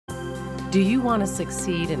Do you want to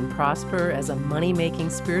succeed and prosper as a money-making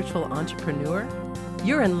spiritual entrepreneur?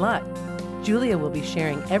 You're in luck. Julia will be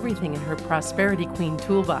sharing everything in her Prosperity Queen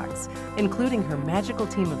toolbox, including her magical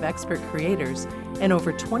team of expert creators and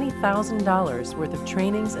over $20,000 worth of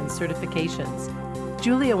trainings and certifications.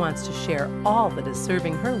 Julia wants to share all that is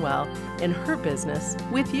serving her well in her business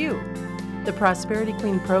with you. The Prosperity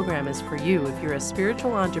Queen program is for you if you're a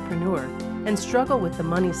spiritual entrepreneur and struggle with the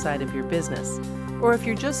money side of your business, or if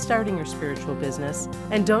you're just starting your spiritual business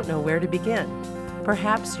and don't know where to begin.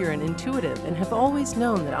 Perhaps you're an intuitive and have always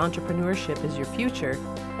known that entrepreneurship is your future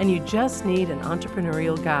and you just need an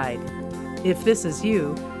entrepreneurial guide. If this is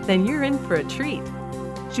you, then you're in for a treat.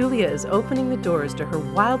 Julia is opening the doors to her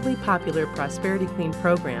wildly popular Prosperity Queen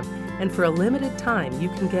program, and for a limited time you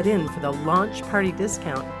can get in for the launch party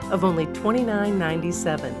discount of only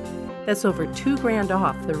 $29.97. That's over $2,000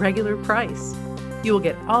 off the regular price. You will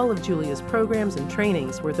get all of Julia's programs and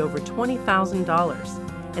trainings worth over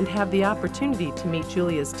 $20,000 and have the opportunity to meet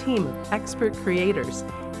Julia's team of expert creators.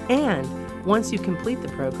 And once you complete the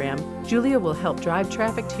program, Julia will help drive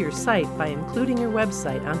traffic to your site by including your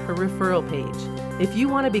website on her referral page. If you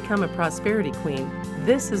want to become a Prosperity Queen,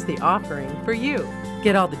 this is the offering for you.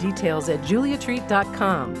 Get all the details at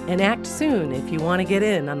juliatreat.com and act soon if you want to get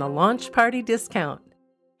in on the launch party discount.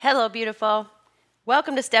 Hello, beautiful.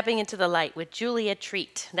 Welcome to Stepping into the Light with Julia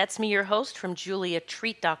Treat. That's me, your host from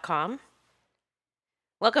juliatreat.com.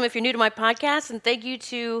 Welcome if you're new to my podcast, and thank you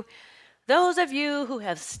to those of you who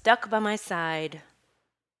have stuck by my side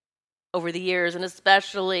over the years, and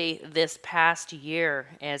especially this past year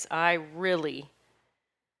as I really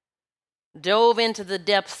dove into the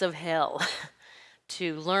depths of hell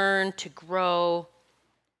to learn, to grow,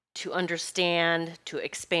 to understand, to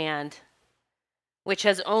expand, which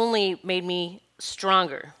has only made me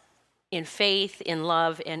stronger in faith, in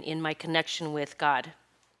love, and in my connection with God.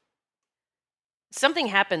 Something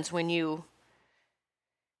happens when you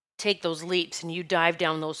take those leaps and you dive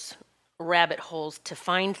down those rabbit holes to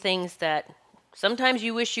find things that sometimes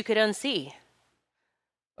you wish you could unsee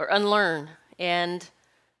or unlearn. And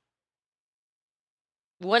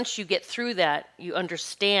once you get through that, you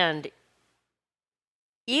understand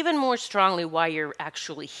even more strongly why you're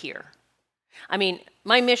actually here. I mean,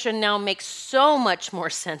 my mission now makes so much more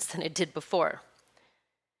sense than it did before.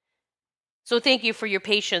 So thank you for your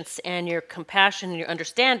patience and your compassion and your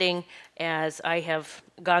understanding as I have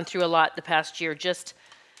gone through a lot the past year. It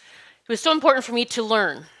was so important for me to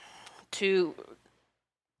learn, to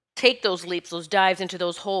take those leaps, those dives into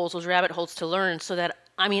those holes, those rabbit holes to learn so that,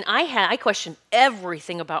 I questioned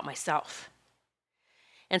everything about myself.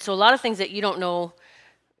 And so a lot of things that you don't know,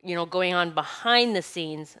 going on behind the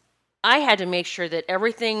scenes, I had to make sure that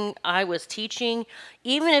everything I was teaching,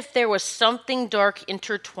 even if there was something dark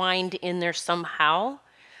intertwined in there somehow,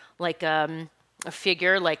 like a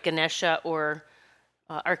figure like Ganesha or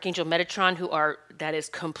Archangel Metatron, that is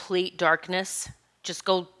complete darkness. Just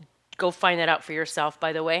go find that out for yourself,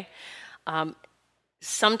 by the way.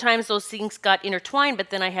 Sometimes those things got intertwined, but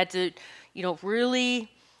then I had to, really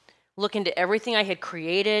look into everything I had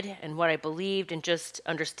created and what I believed, and just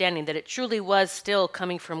understanding that it truly was still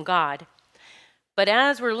coming from God. But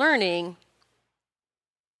as we're learning,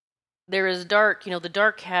 there is dark, the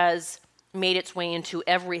dark has made its way into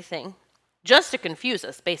everything, just to confuse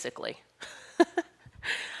us, basically.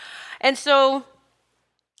 And so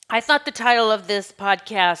I thought the title of this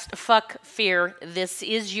podcast, Fuck Fear, This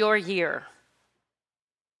Is Your Year,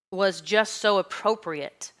 was just so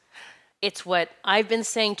appropriate. It's what I've been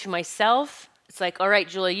saying to myself. It's like, all right,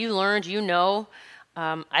 Julia, you learned,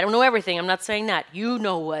 I don't know everything. I'm not saying that. You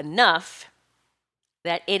know enough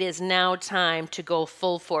that it is now time to go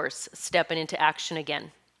full force, stepping into action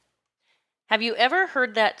again. Have you ever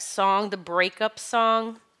heard that song, the breakup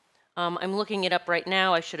song? I'm looking it up right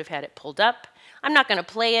now. I should have had it pulled up. I'm not going to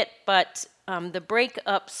play it, but the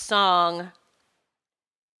breakup song,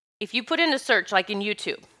 if you put in a search, like in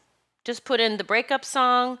YouTube, just put in the breakup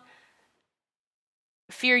song,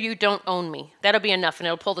 Fear You Don't Own Me. That'll be enough, and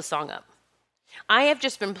it'll pull the song up. I have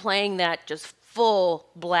just been playing that just full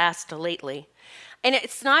blast lately. And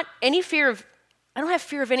it's not any fear of, I don't have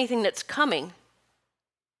fear of anything that's coming.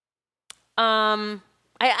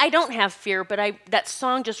 I don't have fear, but that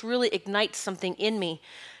song just really ignites something in me.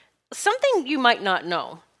 Something you might not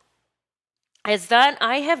know is that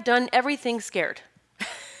I have done everything scared.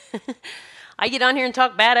 I get on here and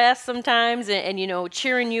talk badass sometimes and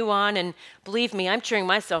cheering you on, and believe me, I'm cheering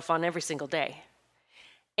myself on every single day.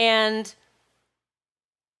 And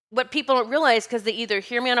what people don't realize, because they either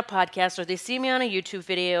hear me on a podcast or they see me on a YouTube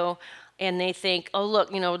video and they think, oh,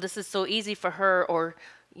 look, this is so easy for her, or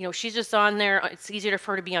she's just on there. It's easier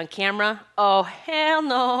for her to be on camera. Oh, hell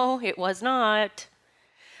no, it was not.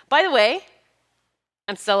 By the way,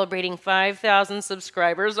 I'm celebrating 5,000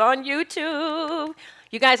 subscribers on YouTube.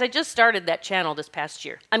 You guys, I just started that channel this past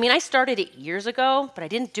year. I mean, I started it years ago, but I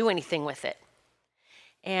didn't do anything with it.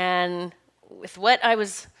 And with what I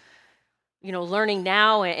was, learning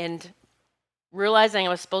now and realizing I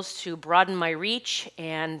was supposed to broaden my reach,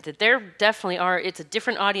 and that there definitely it's a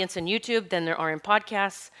different audience in YouTube than there are in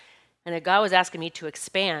podcasts, and that God was asking me to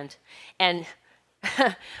expand. And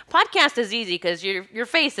podcast is easy because your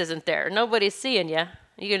face isn't there. Nobody's seeing you.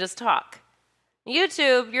 You can just talk.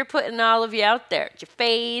 YouTube, you're putting all of you out there. It's your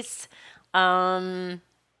face.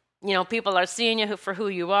 People are seeing you for who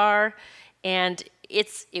you are. And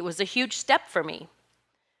it was a huge step for me.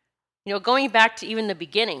 Going back to even the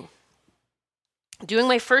beginning, doing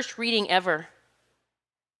my first reading ever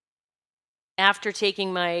after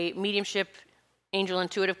taking my mediumship angel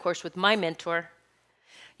intuitive course with my mentor.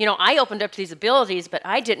 I opened up to these abilities, but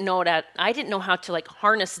I didn't know how to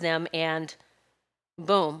harness them and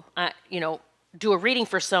boom, do a reading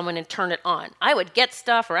for someone and turn it on. I would get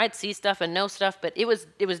stuff or I'd see stuff and know stuff, but it was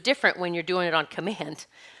different when you're doing it on command,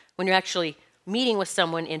 when you're actually meeting with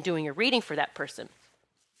someone and doing a reading for that person.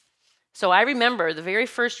 So I remember the very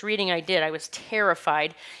first reading I did, I was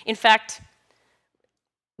terrified. In fact,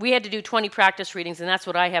 we had to do 20 practice readings, and that's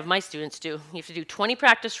what I have my students do. You have to do 20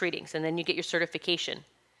 practice readings, and then you get your certification.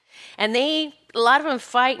 And a lot of them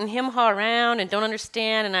fight and hem-haw around and don't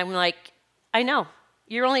understand, and I'm like, I know.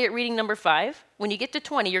 You're only at reading number 5. When you get to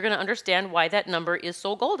 20, you're going to understand why that number is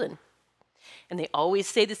so golden. And they always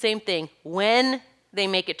say the same thing when they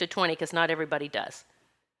make it to 20, because not everybody does.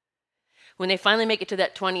 When they finally make it to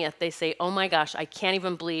that 20th, they say, oh my gosh, I can't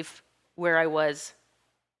even believe where I was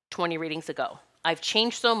 20 readings ago. I've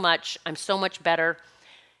changed so much. I'm so much better.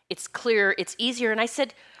 It's clear. It's easier. And I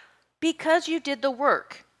said, because you did the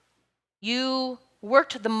work. You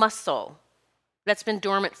worked the muscle that's been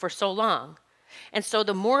dormant for so long. And so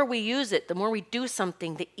the more we use it, the more we do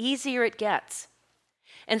something, the easier it gets.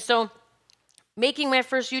 And so making my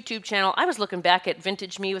first YouTube channel, I was looking back at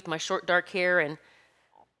vintage me with my short dark hair, and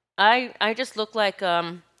I just looked like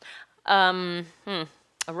a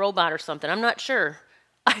robot or something. I'm not sure.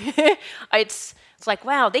 It's like,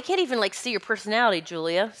 wow, they can't even see your personality,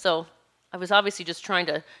 Julia. So I was obviously just trying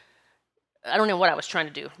to, I don't know what I was trying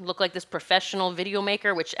to do. Look like this professional video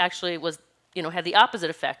maker, which actually was, had the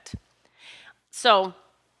opposite effect. So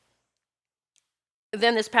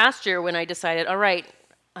then this past year when I decided, all right,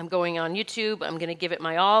 I'm going on YouTube, I'm going to give it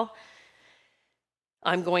my all.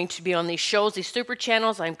 I'm going to be on these shows, these super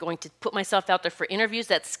channels. I'm going to put myself out there for interviews.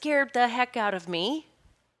 That scared the heck out of me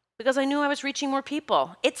because I knew I was reaching more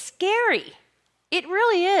people. It's scary. It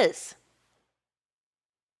really is.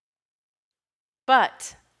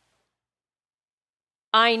 But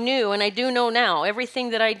I knew, and I do know now, everything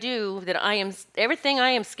that I do, everything I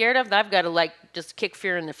am scared of, I've got to just kick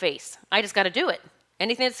fear in the face. I just got to do it.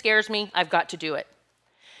 Anything that scares me, I've got to do it.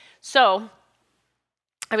 So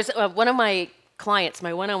I was one of my clients,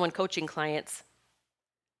 my one-on-one coaching clients,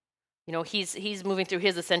 he's moving through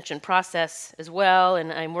his ascension process as well,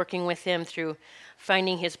 and I'm working with him through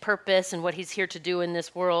finding his purpose and what he's here to do in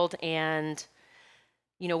this world. And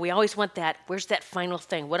we always want that. Where's that final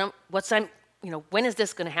thing? When is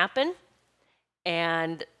this going to happen?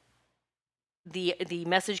 And the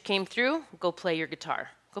message came through: go play your guitar.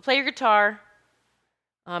 Go play your guitar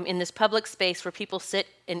in this public space where people sit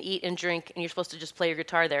and eat and drink, and you're supposed to just play your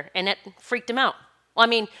guitar there. And that freaked him out. Well,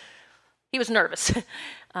 he was nervous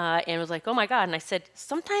and was like, oh my God. And I said,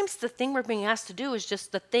 sometimes the thing we're being asked to do is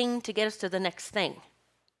just the thing to get us to the next thing.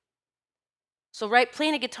 So,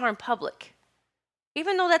 playing a guitar in public,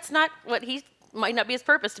 even though that's not what might not be his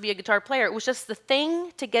purpose to be a guitar player, it was just the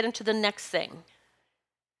thing to get into the next thing.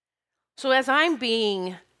 So as I'm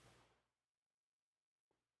being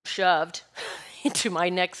shoved into my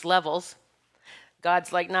next levels,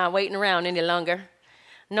 God's like, not waiting around any longer.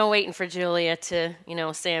 No waiting for Julia to,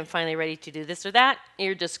 say I'm finally ready to do this or that.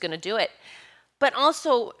 You're just going to do it. But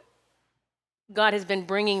also, God has been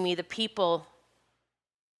bringing me the people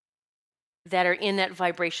that are in that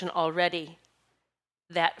vibration already,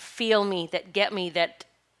 that feel me, that get me, that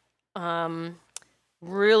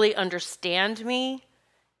really understand me,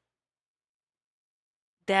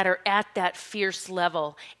 that are at that fierce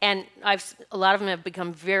level. And a lot of them have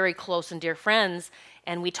become very close and dear friends,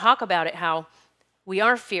 and we talk about it, how we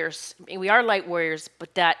are fierce, we are light warriors,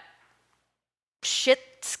 but that shit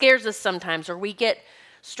scares us sometimes, or we get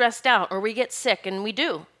stressed out, or we get sick, and we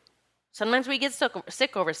do. Sometimes we get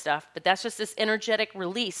sick over stuff, but that's just this energetic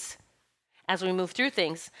release. as we move through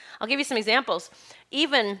things. I'll give you some examples.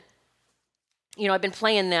 Even, I've been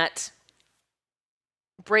playing that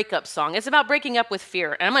breakup song. It's about breaking up with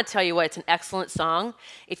fear. And I'm going to tell you what, it's an excellent song.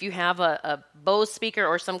 If you have a Bose speaker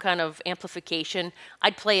or some kind of amplification,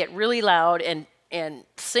 I'd play it really loud and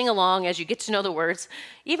sing along as you get to know the words.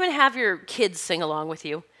 Even have your kids sing along with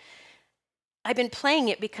you. I've been playing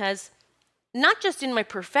it because not just in my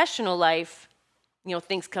professional life,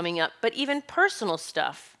 things coming up, but even personal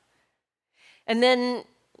stuff. And then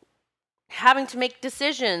having to make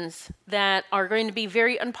decisions that are going to be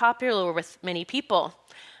very unpopular with many people.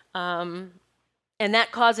 And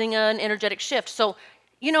that causing an energetic shift. So,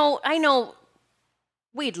 I know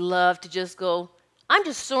we'd love to just go, I'm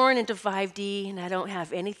just soaring into 5D and I don't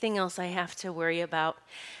have anything else I have to worry about.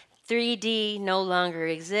 3D no longer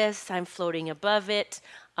exists. I'm floating above it.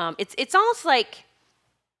 It's almost like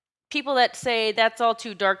people that say that's all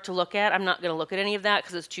too dark to look at. I'm not going to look at any of that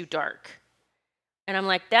because it's too dark. And I'm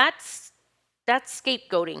like, that's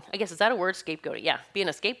scapegoating. I guess, is that a word, scapegoating? Yeah, being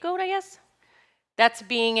a scapegoat, I guess. That's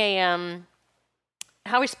being a,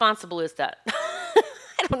 how responsible is that?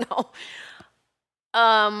 I don't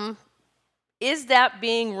know. Is that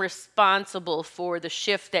being responsible for the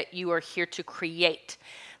shift that you are here to create?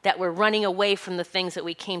 That we're running away from the things that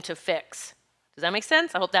we came to fix? Does that make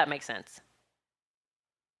sense? I hope that makes sense.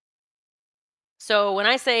 So when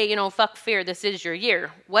I say, fuck fear, this is your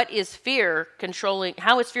year, what is fear controlling?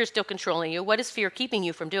 How is fear still controlling you? What is fear keeping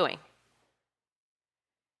you from doing?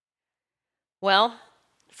 Well,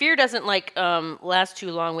 fear doesn't last too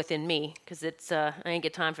long within me because it's I ain't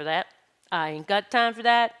got time for that. I ain't got time for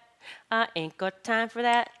that. I ain't got time for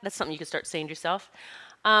that. That's something you can start saying to yourself.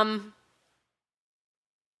 I'm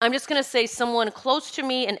just going to say someone close to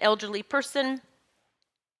me, an elderly person,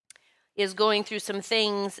 is going through some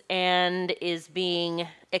things and is being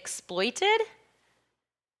exploited.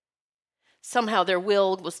 Somehow their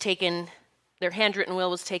handwritten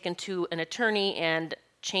will was taken to an attorney and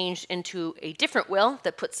changed into a different will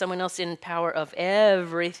that puts someone else in power of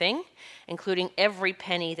everything, including every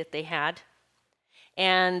penny that they had.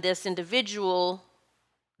 And this individual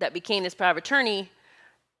that became this power of attorney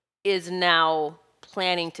is now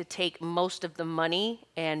planning to take most of the money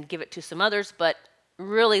and give it to some others, but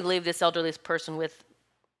really leave this elderly person with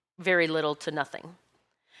very little to nothing.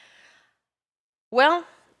 Well,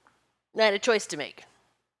 I had a choice to make.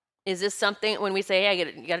 Is this something, when we say, hey,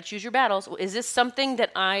 you got to choose your battles, is this something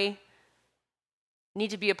that I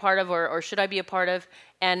need to be a part of or should I be a part of?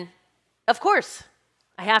 And of course,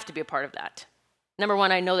 I have to be a part of that. Number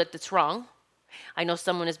one, I know that it's wrong. I know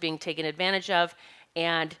someone is being taken advantage of,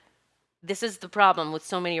 and this is the problem with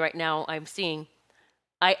so many right now I'm seeing.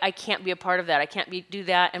 I can't be a part of that. I can't do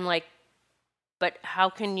that. I'm like, but how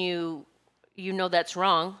can you know that's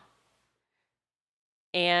wrong?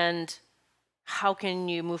 And how can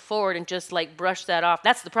you move forward and just brush that off?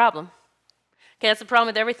 That's the problem. Okay, that's the problem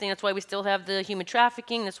with everything. That's why we still have the human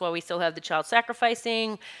trafficking. That's why we still have the child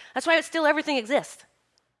sacrificing. That's why still everything exists.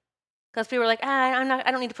 Because people are like,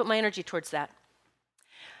 I don't need to put my energy towards that.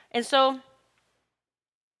 And so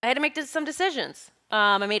I had to make some decisions.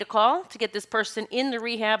 I made a call to get this person in the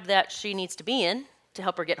rehab that she needs to be in to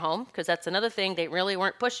help her get home, because that's another thing they really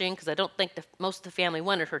weren't pushing, because I don't think most of the family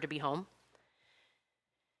wanted her to be home.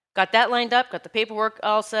 Got that lined up, got the paperwork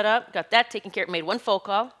all set up, got that taken care of, made one phone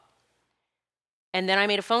call, and then I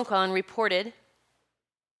made a phone call and reported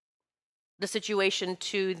the situation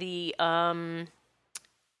to the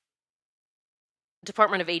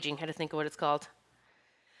Department of Aging. I had to think of what it's called.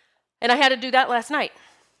 And I had to do that last night.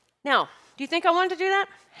 Now, do you think I wanted to do that?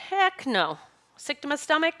 Heck no. Sick to my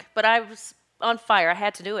stomach, but I was on fire. I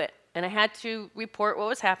had to do it. And I had to report what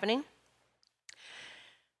was happening.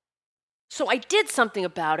 So I did something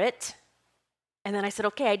about it. And then I said,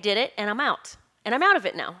 okay, I did it, and I'm out. And I'm out of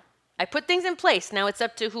it now. I put things in place. Now it's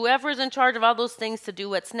up to whoever's in charge of all those things to do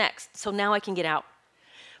what's next. So now I can get out.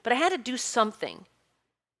 But I had to do something.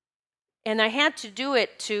 And I had to do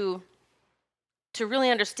it to really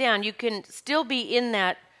understand you can still be in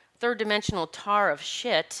that third dimensional tar of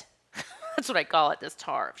shit. That's what I call it, this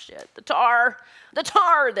tar of shit. The tar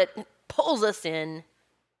that pulls us in.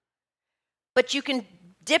 But you can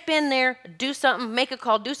dip in there, do something, make a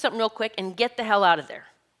call, do something real quick, and get the hell out of there.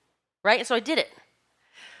 Right? And so I did it.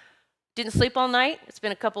 Didn't sleep all night. It's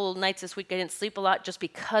been a couple of nights this week I didn't sleep a lot just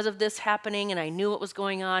because of this happening, and I knew what was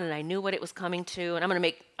going on, and I knew what it was coming to,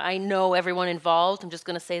 and I know everyone involved. I'm just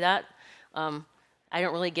going to say that. I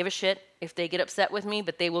don't really give a shit if they get upset with me,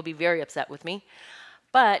 but they will be very upset with me.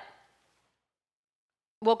 But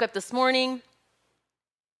woke up this morning,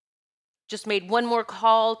 just made one more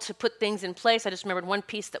call to put things in place. I just remembered one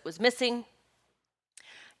piece that was missing.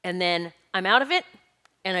 And then I'm out of it,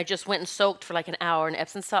 and I just went and soaked for like an hour in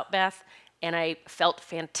Epsom salt bath, and I felt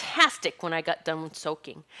fantastic when I got done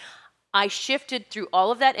soaking. I shifted through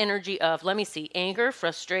all of that energy of, let me see, anger,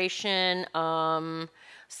 frustration,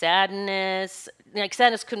 sadness. Like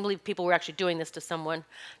sadness, couldn't believe people were actually doing this to someone.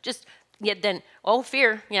 Just, yet then,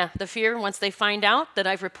 fear. Yeah, the fear once they find out that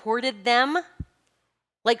I've reported them,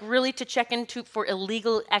 like really to check into for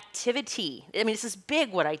illegal activity. I mean, this is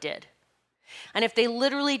big what I did. And if they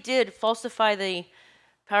literally did falsify the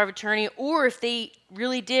power of attorney, or if they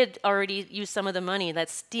really did already use some of the money,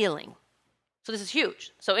 that's stealing. So this is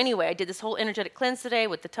huge. So anyway, I did this whole energetic cleanse today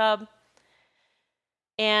with the tub.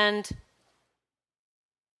 And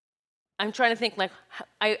I'm trying to think, like,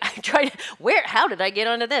 I tried, how did I get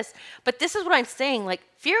onto this? But this is what I'm saying, like,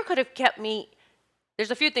 fear could have kept me,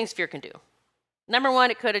 there's a few things fear can do. Number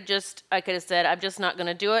one, I could have said, I'm just not going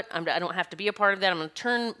to do it. I don't have to be a part of that. I'm going to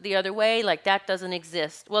turn the other way, like that doesn't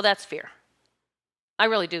exist. Well, that's fear. I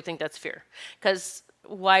really do think that's fear. Because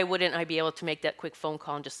why wouldn't I be able to make that quick phone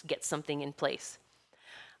call and just get something in place?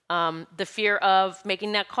 The fear of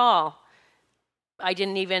making that call. I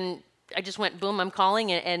just went, boom, I'm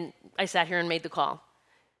calling, and I sat here and made the call.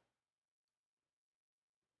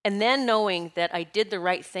 And then knowing that I did the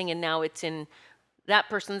right thing, and now it's in that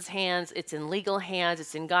person's hands, it's in legal hands,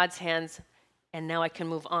 it's in God's hands, and now I can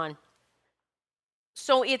move on.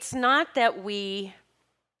 So it's not that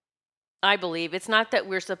I believe, it's not that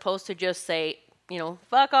we're supposed to just say,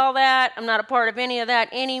 fuck all that, I'm not a part of any of that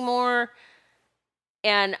anymore,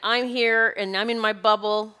 and I'm here, and I'm in my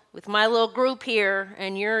bubble with my little group here,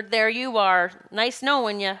 and you're there, you are, nice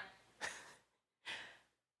knowing you.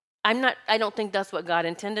 I don't think that's what God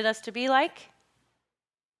intended us to be like.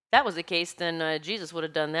 If that was the case, then Jesus would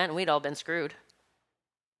have done that, and we'd all been screwed.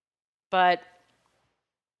 But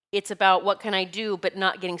it's about what can I do, but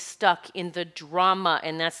not getting stuck in the drama,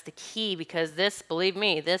 and that's the key, because believe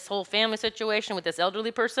me, this whole family situation with this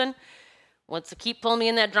elderly person wants to keep pulling me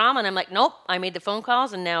in that drama, and I'm like, nope, I made the phone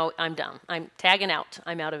calls, and now I'm done. I'm tagging out.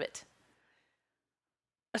 I'm out of it.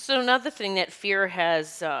 So another thing that fear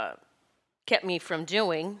has kept me from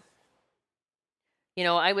doing,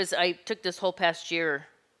 I took this whole past year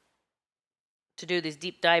to do these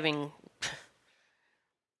deep diving,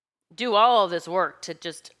 do all of this work to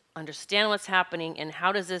just understand what's happening and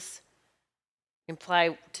how does this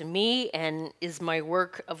imply to me, and is my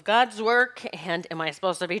work of God's work, and am I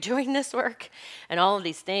supposed to be doing this work, and all of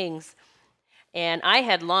these things. And I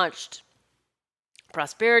had launched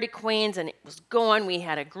Prosperity Queens, and it was going. We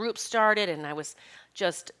had a group started, and I was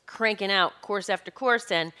just cranking out course after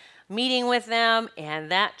course and meeting with them,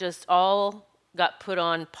 and that just all got put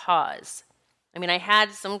on pause. I mean, I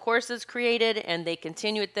had some courses created, and they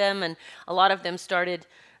continued them, and a lot of them started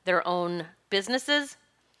their own businesses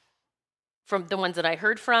from the ones that I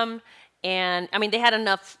heard from. And I mean, they had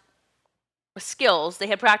enough skills. They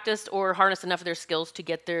had practiced or harnessed enough of their skills to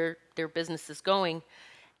get their businesses going.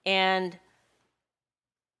 And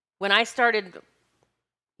when I started,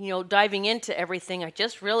 diving into everything, it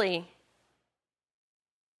just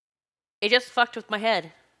fucked with my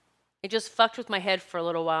head. It just fucked with my head for a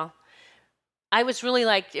little while. I was really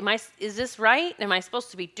like, is this right? Am I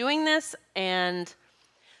supposed to be doing this? And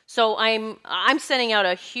so I'm sending out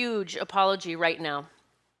a huge apology right now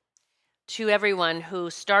to everyone who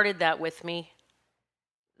started that with me,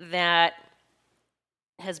 that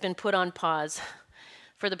has been put on pause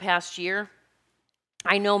for the past year.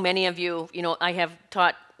 I know many of you, I have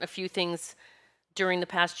taught a few things during the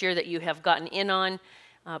past year that you have gotten in on,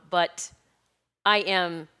 but I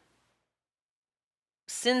am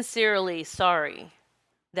sincerely sorry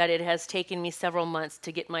that it has taken me several months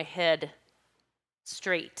to get my head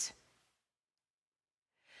straight.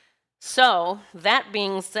 So, that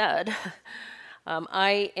being said,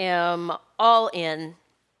 I am all in.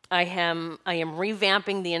 I am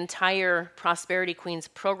revamping the entire Prosperity Queens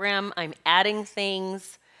program. I'm adding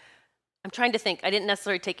things. I'm trying to think. I didn't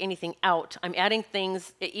necessarily take anything out. I'm adding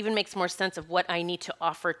things. It even makes more sense of what I need to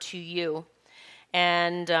offer to you.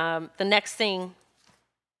 And the next thing,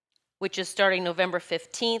 which is starting November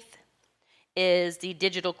 15th, is the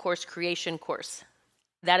digital course creation course.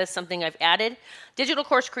 That is something I've added. Digital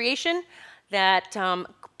course creation, that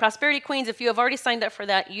Prosperity Queens, if you have already signed up for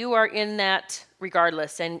that, you are in that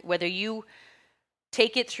regardless. And whether you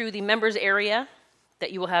take it through the members area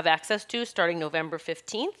that you will have access to starting November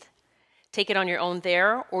 15th, take it on your own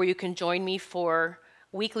there, or you can join me for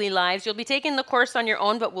weekly lives. You'll be taking the course on your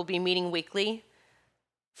own, but we'll be meeting weekly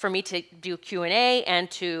for me to do Q&A and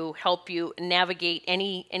to help you navigate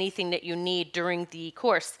anything that you need during the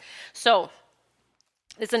course. So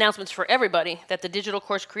this announcement's for everybody, that the digital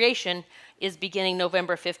course creation is beginning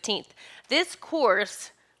November 15th. This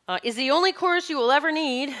course is the only course you will ever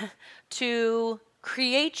need to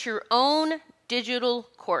create your own digital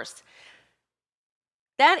course.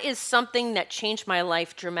 That is something that changed my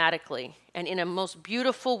life dramatically, and in a most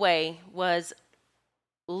beautiful way, was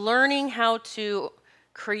learning how to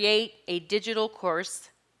create a digital course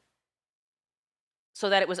so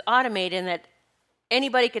that it was automated and that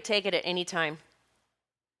anybody could take it at any time.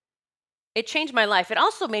 It changed my life. It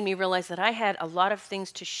also made me realize that I had a lot of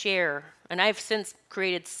things to share, and I've since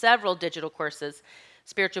created several digital courses.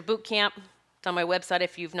 Spiritual Boot Camp, it's on my website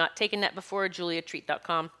if you've not taken that before,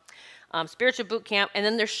 juliatreat.com. Spiritual Boot Camp, and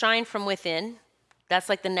then there's Shine from Within. That's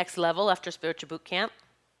like the next level after Spiritual Boot Camp.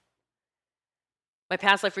 My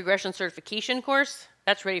Past Life Regression Certification course,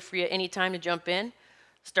 that's ready for you anytime to jump in.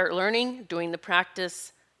 Start learning, doing the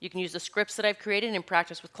practice. You can use the scripts that I've created and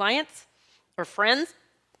practice with clients or friends,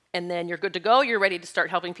 and then you're good to go. You're ready to start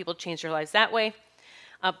helping people change their lives that way.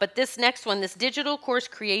 But this next one, this digital course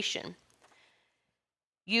creation,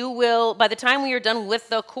 you will, by the time we are done with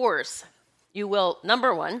the course, you will,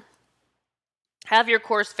 number one, have your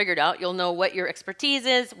course figured out. You'll know what your expertise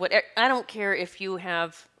is. I don't care if you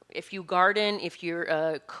garden, if you're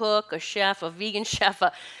a cook, a chef, a vegan chef,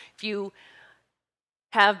 if you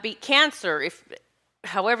have beat cancer,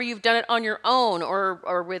 however you've done it on your own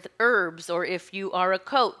or with herbs, or if you are a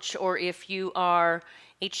coach, or if you are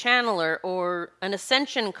a channeler or an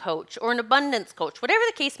ascension coach or an abundance coach, whatever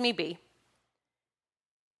the case may be,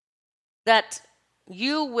 that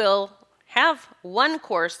you will have one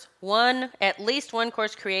course, at least one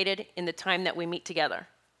course created in the time that we meet together.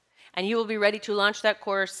 And you will be ready to launch that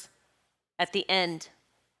course at the end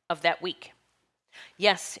of that week.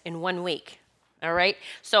 Yes, in 1 week. All right?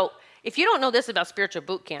 So if you don't know this about Spiritual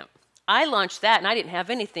Boot Camp, I launched that and I didn't have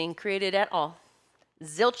anything created at all.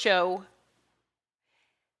 Zilcho.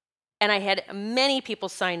 And I had many people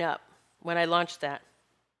sign up when I launched that.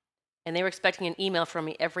 And they were expecting an email from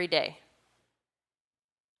me every day.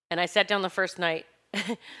 And I sat down the first night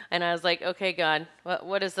and I was like, okay, God,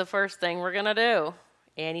 what is the first thing we're going to do?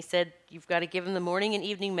 And he said, you've got to give them the morning and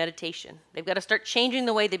evening meditation. They've got to start changing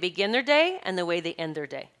the way they begin their day and the way they end their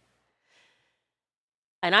day.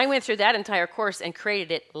 And I went through that entire course and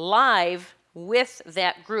created it live with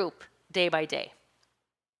that group day by day.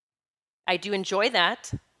 I do enjoy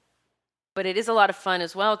that, but it is a lot of fun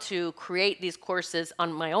as well to create these courses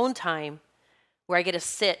on my own time, where I get to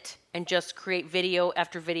sit and just create video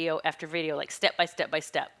after video after video, like step by step by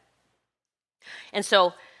step. And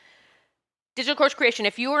so, digital course creation,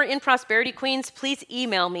 if you are in Prosperity Queens, please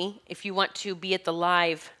email me if you want to be at the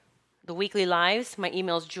weekly lives. My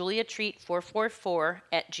email is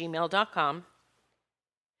juliatreat444@gmail.com.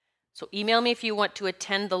 So email me if you want to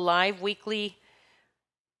attend the live weekly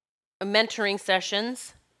mentoring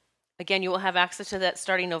sessions. Again, you will have access to that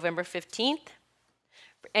starting November 15th.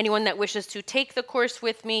 For anyone that wishes to take the course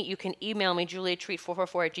with me, you can email me,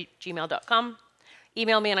 juliatreat444@gmail.com.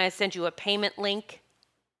 Email me and I send you a payment link.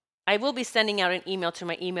 I will be sending out an email to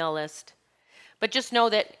my email list. But just know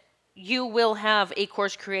that you will have a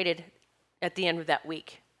course created at the end of that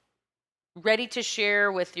week, ready to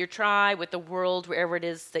share with your tribe, with the world, wherever it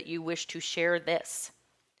is that you wish to share this.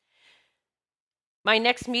 My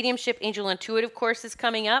next Mediumship Angel Intuitive course is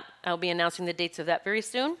coming up. I'll be announcing the dates of that very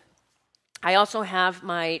soon. I also have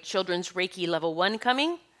my Children's Reiki Level 1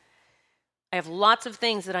 coming. I have lots of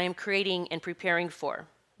things that I am creating and preparing for.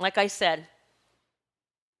 Like I said,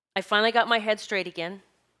 I finally got my head straight again.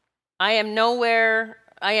 I am not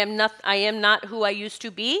who I used to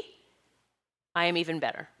be. I am even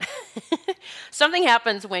better. Something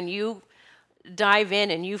happens when you dive in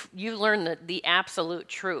and you learn the absolute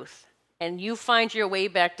truth, and you find your way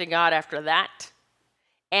back to God after that,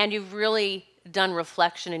 and you've really done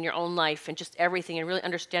reflection in your own life and just everything, and really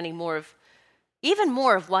understanding even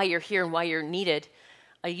more of why you're here and why you're needed.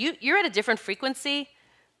 You're at a different frequency.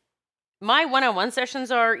 My one-on-one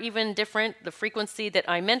sessions are even different. The frequency that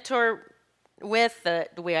I mentor with, the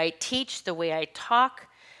way I teach, the way I talk,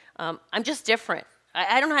 I'm just different.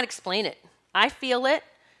 I don't know how to explain it. I feel it.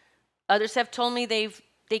 Others have told me they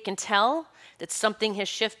can tell that something has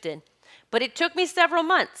shifted. But it took me several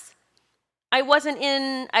months. I wasn't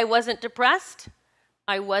depressed.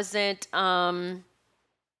 I wasn't, how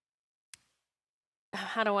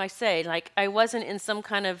do I say? Like, I wasn't in some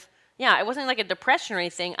kind of, I wasn't like a depression or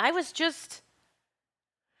anything. I was just,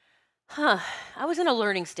 I was in a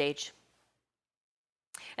learning stage.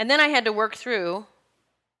 And then I had to work through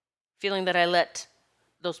feeling that I let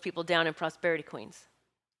those people down in Prosperity Queens.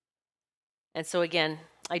 And so again,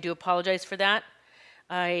 I do apologize for that.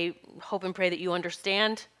 I hope and pray that you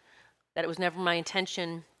understand that it was never my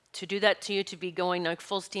intention to do that to you, to be going like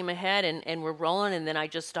full steam ahead and we're rolling and then I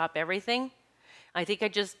just stop everything. I think I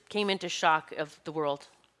just came into shock of the world,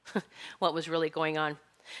 what was really going on.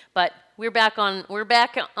 But we're back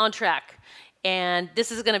on track. And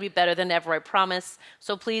this is going to be better than ever, I promise.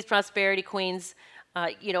 So please, Prosperity Queens,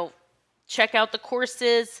 check out the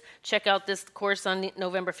courses. Check out this course on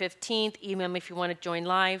November 15th. Email me if you want to join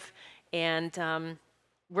live. And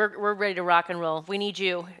we're ready to rock and roll. We need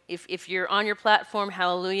you. If you're on your platform,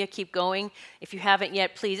 hallelujah, keep going. If you haven't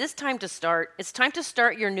yet, please, it's time to start. It's time to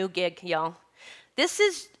start your new gig, y'all. This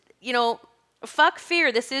is, fuck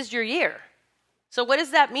fear. This is your year. So what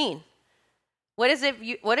does that mean? What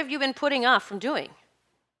have you been putting off from doing?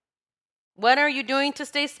 What are you doing to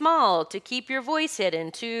stay small, to keep your voice hidden,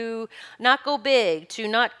 to not go big, to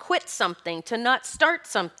not quit something, to not start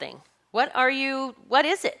something? What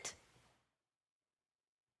is it?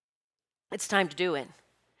 It's time to do it.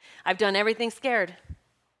 I've done everything scared.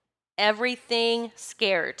 Everything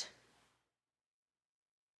scared.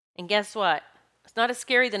 And guess what? It's not as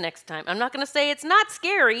scary the next time. I'm not going to say it's not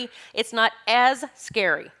scary. It's not as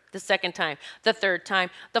scary the second time, the third time,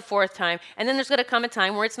 the fourth time. And then there's going to come a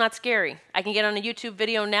time where it's not scary. I can get on a YouTube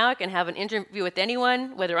video now. I can have an interview with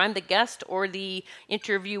anyone, whether I'm the guest or the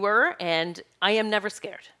interviewer, and I am never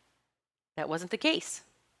scared. That wasn't the case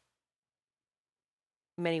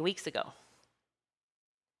many weeks ago.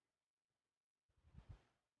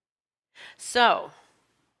 So,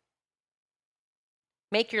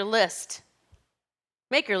 make your list.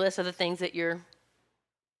 Make your list of the things that you're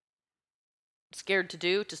scared to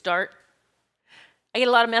do, to start. I get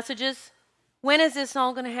a lot of messages. When is this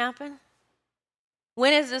all going to happen?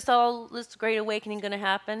 When is this great awakening going to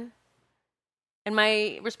happen? And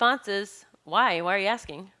my response is, why? Why are you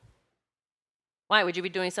asking? Why? Would you be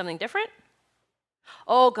doing something different?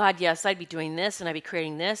 Oh, God, yes, I'd be doing this, and I'd be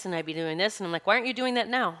creating this, and I'd be doing this. And I'm like, why aren't you doing that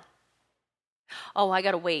now? Oh, I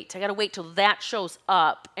got to wait. I got to wait till that shows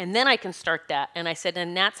up, and then I can start that. And I said,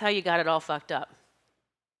 and that's how you got it all fucked up.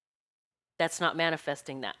 That's not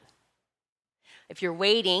manifesting that. If you're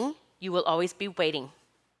waiting, you will always be waiting.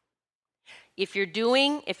 If you're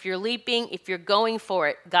doing, if you're leaping, if you're going for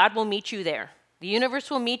it, God will meet you there. The universe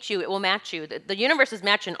will meet you. It will match you. The universe is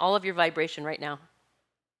matching all of your vibration right now.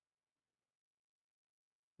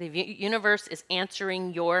 The universe is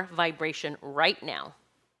answering your vibration right now.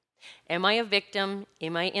 Am I a victim?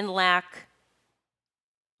 Am I in lack?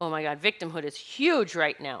 Oh my God, victimhood is huge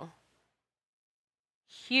right now.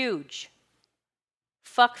 Huge.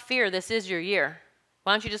 Fuck fear, this is your year.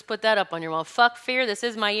 Why don't you just put that up on your wall? Fuck fear, this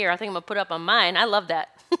is my year. I think I'm going to put up on mine. I love that.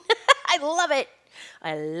 I love it.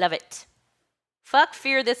 I love it. Fuck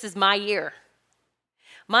fear, this is my year.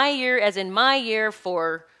 My year as in my year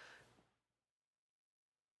for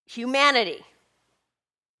humanity.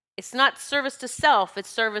 It's not service to self, it's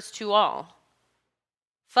service to all.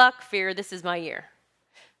 Fuck fear, this is my year.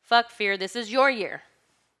 Fuck fear, this is your year.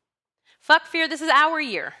 Fuck fear, this is our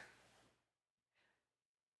year.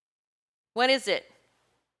 What is it?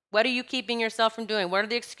 What are you keeping yourself from doing? What are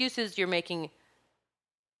the excuses you're making?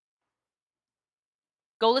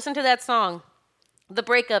 Go listen to that song, the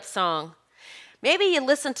breakup song. Maybe you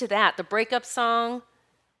listen to that, the breakup song,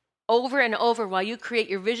 over and over while you create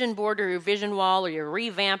your vision board or your vision wall, or you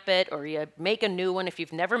revamp it, or you make a new one if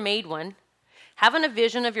you've never made one. Having a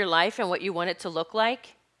vision of your life and what you want it to look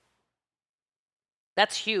like,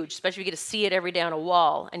 that's huge, especially if you get to see it every day on a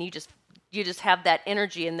wall and you just have that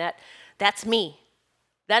energy and that's me.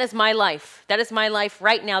 That is my life. That is my life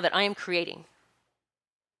right now that I am creating.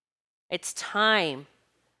 It's time.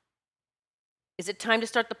 Is it time to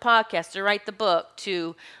start the podcast, to write the book,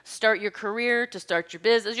 to start your career, to start your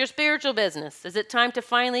business, your spiritual business? Is it time to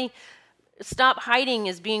finally stop hiding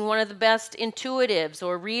as being one of the best intuitives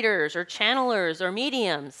or readers or channelers or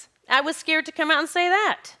mediums? I was scared to come out and say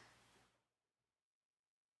that.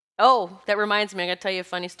 Oh, that reminds me, I got to tell you a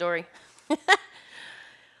funny story.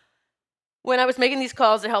 When I was making these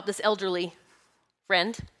calls to help this elderly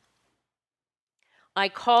friend, I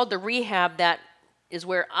called the rehab that is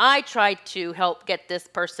where I tried to help get this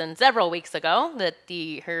person several weeks ago that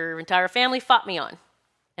her entire family fought me on.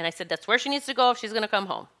 And I said, that's where she needs to go if she's going to come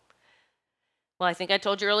home. Well, I think I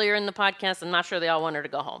told you earlier in the podcast, I'm not sure they all want her to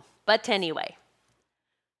go home. But anyway,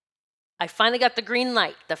 I finally got the green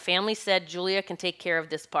light. The family said, Julia can take care of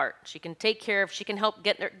this part. She can help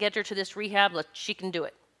get her to this rehab. She can do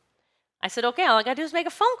it. I said, okay, all I got to do is make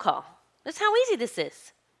a phone call. That's how easy this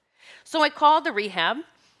is. So I called the rehab,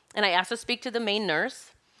 and I asked to speak to the main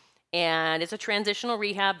nurse, and it's a transitional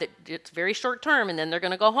rehab that it's very short term, and then they're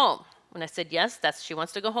going to go home. And I said, yes, she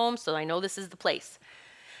wants to go home, so I know this is the place.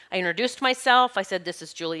 I introduced myself. I said, this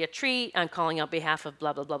is Julia Treat. I'm calling on behalf of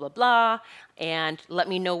blah, blah, blah, blah, blah. And let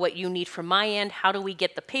me know what you need from my end. How do we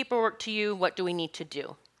get the paperwork to you? What do we need to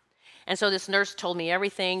do? And so this nurse told me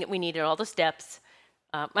everything that we needed, all the steps.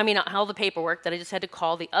 All the paperwork that I just had to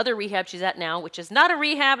call the other rehab she's at now, which is not a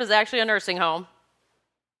rehab, is actually a nursing home.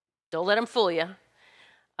 Don't let them fool you.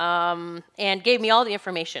 And gave me all the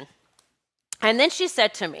information. And then she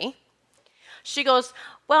said to me, she goes,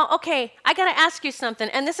 well, okay, I got to ask you something.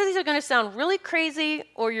 And this is either going to sound really crazy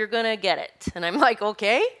or you're going to get it. And I'm like,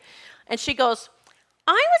 okay. And she goes,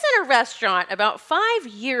 I was in a restaurant about 5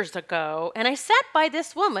 years ago, and I sat by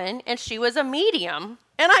this woman, and she was a medium.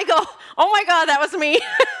 And I go, oh, my God, that was me.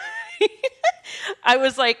 I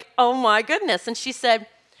was like, oh, my goodness. And she said,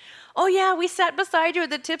 oh, yeah, we sat beside you at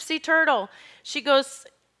the Tipsy Turtle. She goes,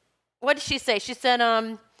 what did she say? She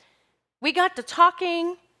said, we got to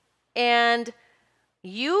talking, and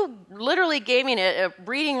you literally gave me a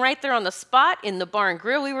reading right there on the spot in the bar and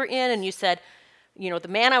grill we were in, and you said, the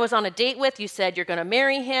man I was on a date with, you said you're going to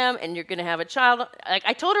marry him and you're going to have a child.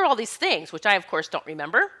 I told her all these things, which I, of course, don't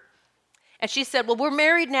remember. And she said, well, we're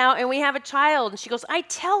married now and we have a child. And she goes, I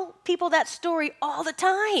tell people that story all the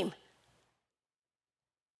time.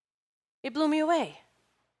 It blew me away.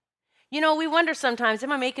 We wonder sometimes,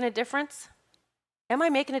 am I making a difference? Am I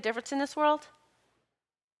making a difference in this world?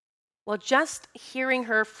 Well, just hearing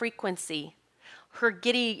her frequency, her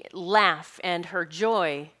giddy laugh and her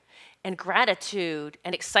joy and gratitude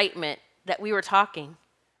and excitement that we were talking,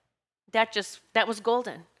 that was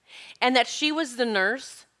golden. And that she was the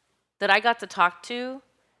nurse that I got to talk to,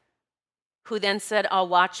 who then said, I'll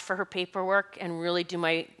watch for her paperwork and really do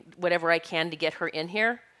my whatever I can to get her in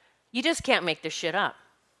here. You just can't make this shit up.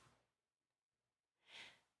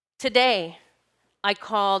 Today, I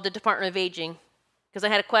called the Department of Aging because I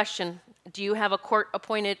had a question. Do you have a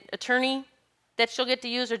court-appointed attorney that she'll get to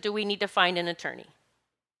use, or do we need to find an attorney?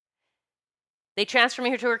 They transferred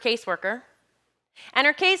me to her caseworker, and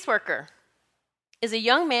her caseworker is a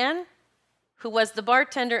young man who was the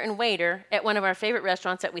bartender and waiter at one of our favorite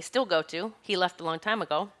restaurants that we still go to. He left a long time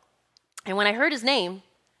ago. And when I heard his name,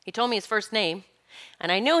 he told me his first name,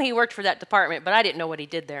 and I knew he worked for that department, but I didn't know what he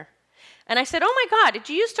did there. And I said, oh my God, did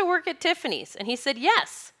you used to work at Tiffany's? And he said,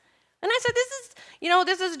 yes. And I said,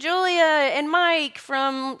 this is Julia and Mike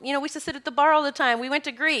from, we used to sit at the bar all the time. We went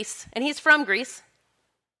to Greece, and he's from Greece.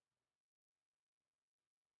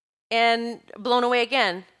 And blown away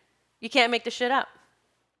again. You can't make this shit up.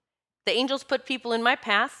 The angels put people in my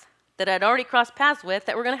path that I'd already crossed paths with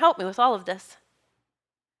that were going to help me with all of this.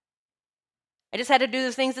 I just had to do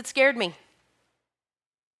the things that scared me.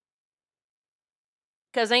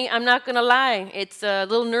 Because I'm not going to lie, it's a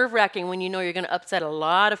little nerve-wracking when you know you're going to upset a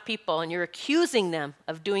lot of people and you're accusing them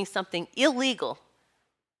of doing something illegal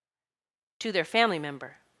to their family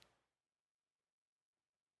member,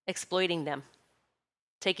 exploiting them,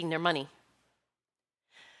 taking their money.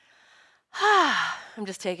 I'm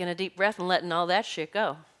just taking a deep breath and letting all that shit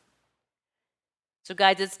go. So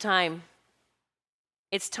guys, it's time.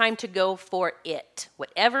 It's time to go for it.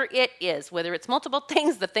 Whatever it is, whether it's multiple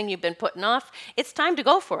things, the thing you've been putting off, it's time to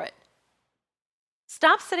go for it.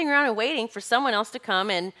 Stop sitting around and waiting for someone else to come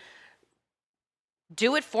and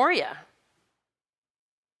do it for you.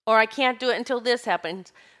 Or I can't do it until this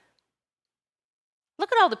happens.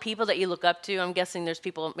 Look at all the people that you look up to. I'm guessing there's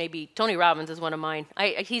people, maybe Tony Robbins is one of mine.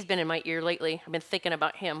 He's been in my ear lately. I've been thinking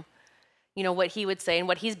about him. What he would say and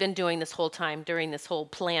what he's been doing this whole time during this whole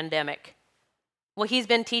pandemic. Well, he's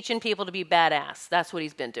been teaching people to be badass. That's what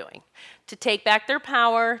he's been doing. To take back their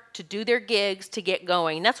power, to do their gigs, to get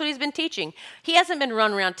going. That's what he's been teaching. He hasn't been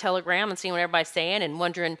running around Telegram and seeing what everybody's saying and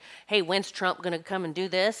wondering, hey, when's Trump going to come and do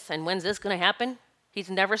this? And when's this going to happen? He's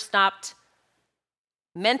never stopped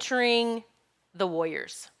mentoring the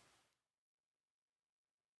warriors.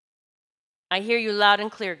 I hear you loud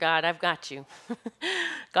and clear, God. I've got you.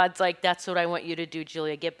 God's like, that's what I want you to do,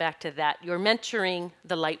 Julia. Get back to that. You're mentoring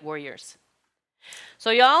the light warriors. So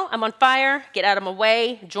y'all, I'm on fire. Get out of my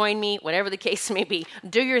way. Join me, whatever the case may be.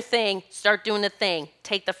 Do your thing. Start doing the thing.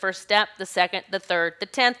 Take the first step, the second, the third, the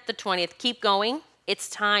 10th, the 20th. Keep going. It's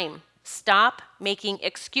time. Stop making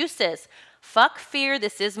excuses. Fuck fear.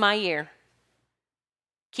 This is my year.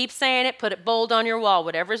 Keep saying it. Put it bold on your wall,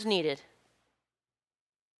 whatever's needed.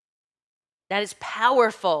 That is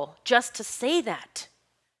powerful just to say that.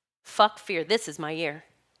 Fuck fear. This is my year.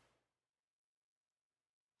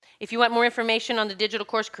 If you want more information on the digital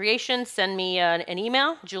course creation, send me an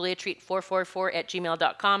email,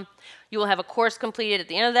 juliatreat444@gmail.com. You will have a course completed at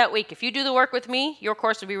the end of that week. If you do the work with me, your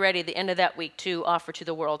course will be ready at the end of that week to offer to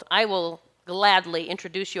the world. I will gladly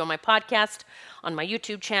introduce you on my podcast, on my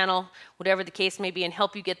YouTube channel, whatever the case may be, and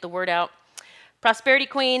help you get the word out. Prosperity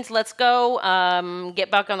Queens, let's go. Get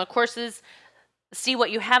back on the courses. See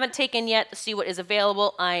what you haven't taken yet. See what is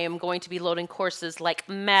available. I am going to be loading courses like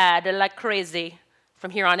mad, like crazy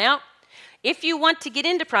from here on out. If you want to get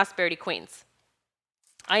into Prosperity Queens,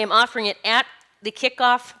 I am offering it at the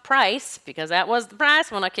kickoff price, because that was the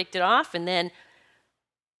price when I kicked it off and then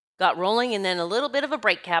got rolling, and then a little bit of a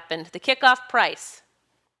break happened. The kickoff price,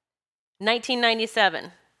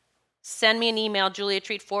 $19.97. Send me an email,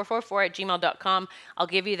 juliatreat444@gmail.com. I'll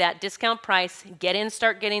give you that discount price. Get in,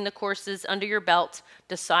 start getting the courses under your belt.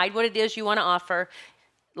 Decide what it is you want to offer.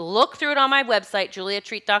 Look through it on my website,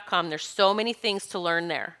 juliatreat.com. There's so many things to learn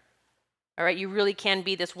there. All right, you really can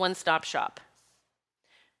be this one-stop shop.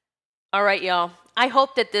 All right, y'all. I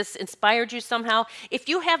hope that this inspired you somehow. If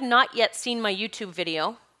you have not yet seen my YouTube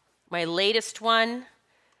video, my latest one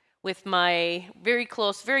with my very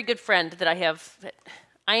close, very good friend that I have,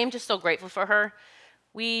 I am just so grateful for her.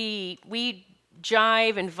 We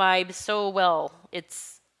jive and vibe so well.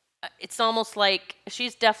 It's almost like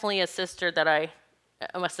she's definitely a sister that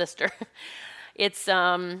I'm a sister. It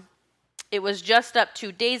was just up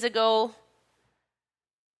 2 days ago,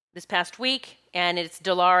 this past week, and it's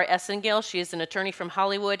Delara Essengale. She is an attorney from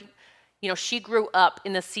Hollywood. You know, she grew up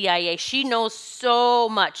in the CIA. She knows so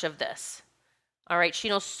much of this. All right, she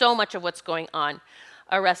knows so much of what's going on.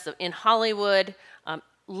 Arrests in Hollywood,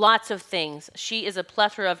 lots of things. She is a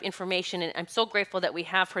plethora of information, and I'm so grateful that we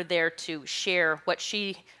have her there to share what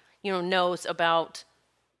she, knows about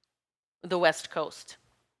the West Coast.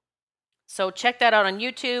 So check that out on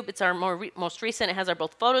YouTube. It's our most recent. It has our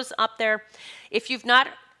both photos up there. If you've not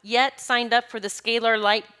yet signed up for the Scalar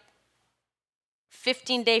Light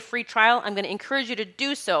 15-day free trial, I'm going to encourage you to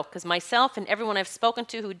do so, because myself and everyone I've spoken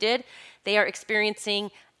to who did, they are experiencing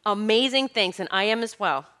amazing things, and I am as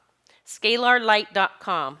well.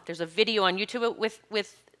 Scalarlight.com. There's a video on YouTube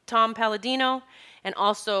with Tom Palladino, and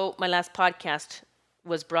also my last podcast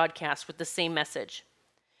was broadcast with the same message.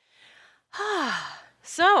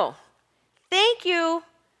 So, thank you,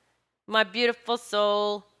 my beautiful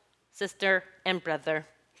soul, sister, and brother.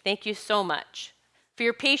 Thank you so much for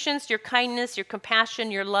your patience, your kindness, your compassion,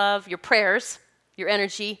 your love, your prayers, your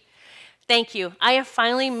energy. Thank you. I have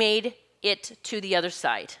finally made it to the other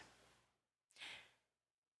side.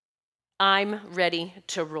 I'm ready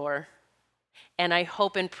to roar, and I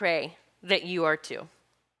hope and pray that you are too.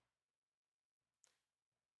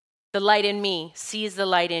 The light in me sees the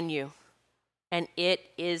light in you, and it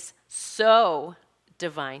is so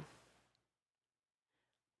divine.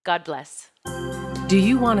 God bless. Do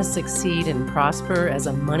you want to succeed and prosper as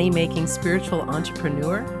a money-making spiritual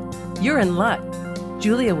entrepreneur? You're in luck.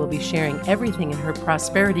 Julia will be sharing everything in her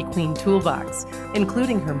Prosperity Queen toolbox,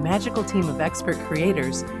 including her magical team of expert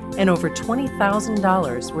creators and over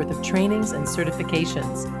 $20,000 worth of trainings and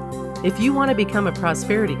certifications. If you want to become a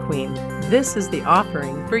Prosperity Queen, this is the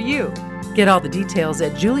offering for you. Get all the details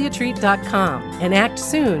at juliatreat.com and act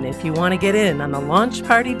soon if you want to get in on the launch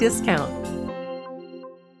party discount.